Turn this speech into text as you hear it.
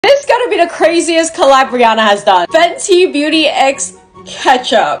be the craziest collab Brianna has done. Fenty Beauty X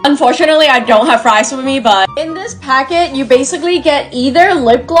ketchup. Unfortunately, I don't have fries with me, but in this packet, you basically get either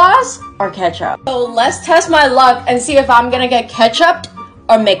lip gloss or ketchup. So let's test my luck and see if I'm gonna get ketchup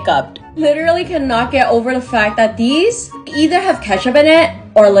or makeup. Literally cannot get over the fact that these either have ketchup in it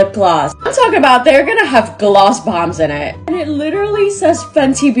or lip gloss. I'm talking about they're gonna have gloss bombs in it. And it literally says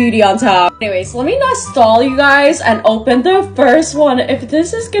Fenty Beauty on top. Anyways, let me not stall you guys and open the first one. If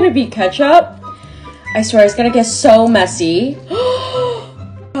this is gonna be ketchup, I swear it's gonna get so messy.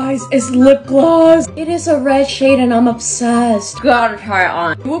 Guys, it's lip gloss. It is a red shade and I'm obsessed. Gotta try it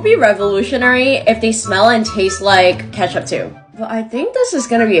on. It would be revolutionary if they smell and taste like ketchup too. But I think this is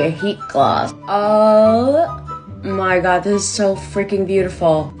gonna be a heat gloss. Oh my god, this is so freaking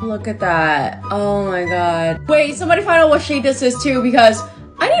beautiful. Look at that. Oh my god. Wait, somebody find out what shade this is too, because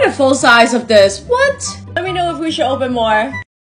I need a full size of this. What? Let me know if we should open more.